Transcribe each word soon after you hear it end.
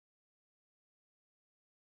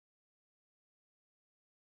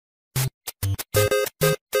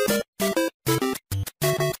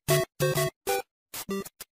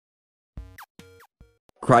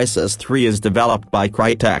Crysis 3 is developed by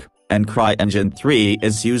Crytek, and CryEngine 3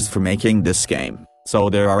 is used for making this game, so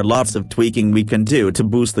there are lots of tweaking we can do to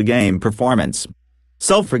boost the game performance.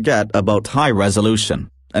 So forget about high resolution,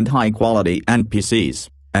 and high quality NPCs,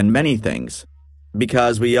 and many things.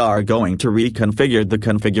 Because we are going to reconfigure the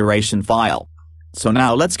configuration file. So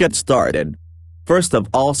now let's get started. First of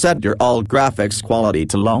all, set your all graphics quality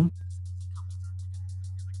to low.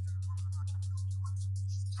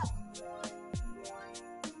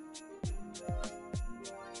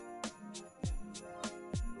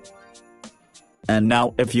 And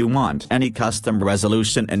now if you want any custom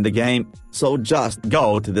resolution in the game, so just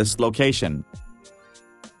go to this location.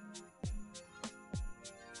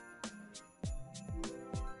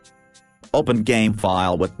 Open game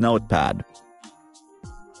file with Notepad.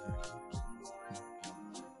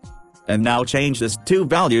 And now change these two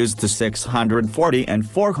values to 640 and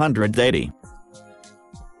 480.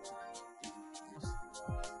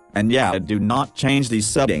 And yeah, do not change these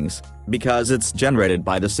settings, because it's generated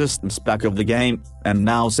by the system spec of the game, and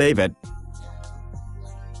now save it.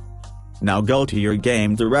 Now go to your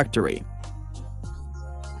game directory.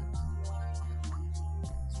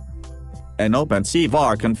 And open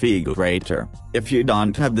CVAR configurator. If you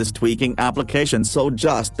don't have this tweaking application, so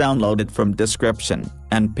just download it from description,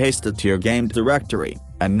 and paste it to your game directory,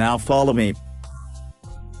 and now follow me.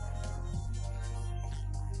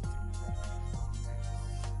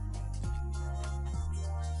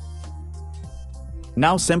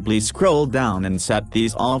 Now simply scroll down and set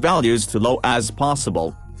these all values to low as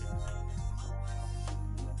possible.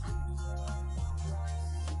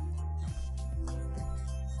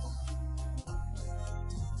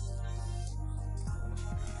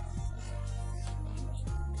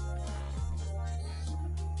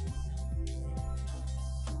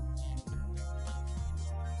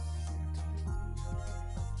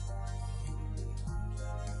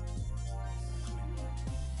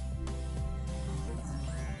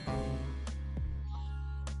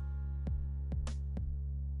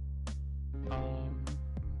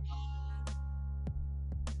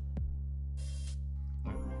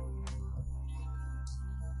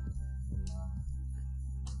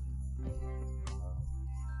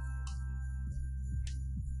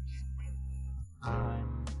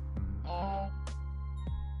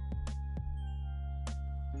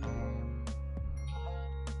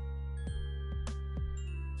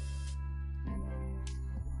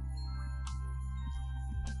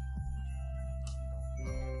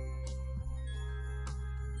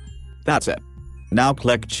 That's it. Now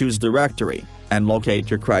click Choose Directory, and locate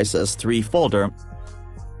your Crysis 3 folder.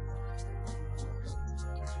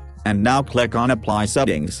 And now click on Apply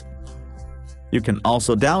Settings. You can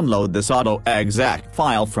also download this auto-exec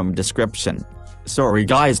file from description. Sorry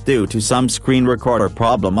guys, due to some screen recorder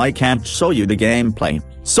problem I can't show you the gameplay.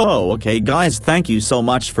 So okay guys, thank you so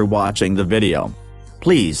much for watching the video.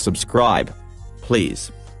 Please subscribe.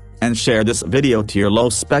 Please. And share this video to your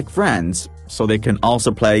low-spec friends, so they can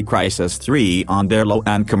also play Crysis 3 on their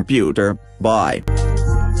low-end computer. Bye.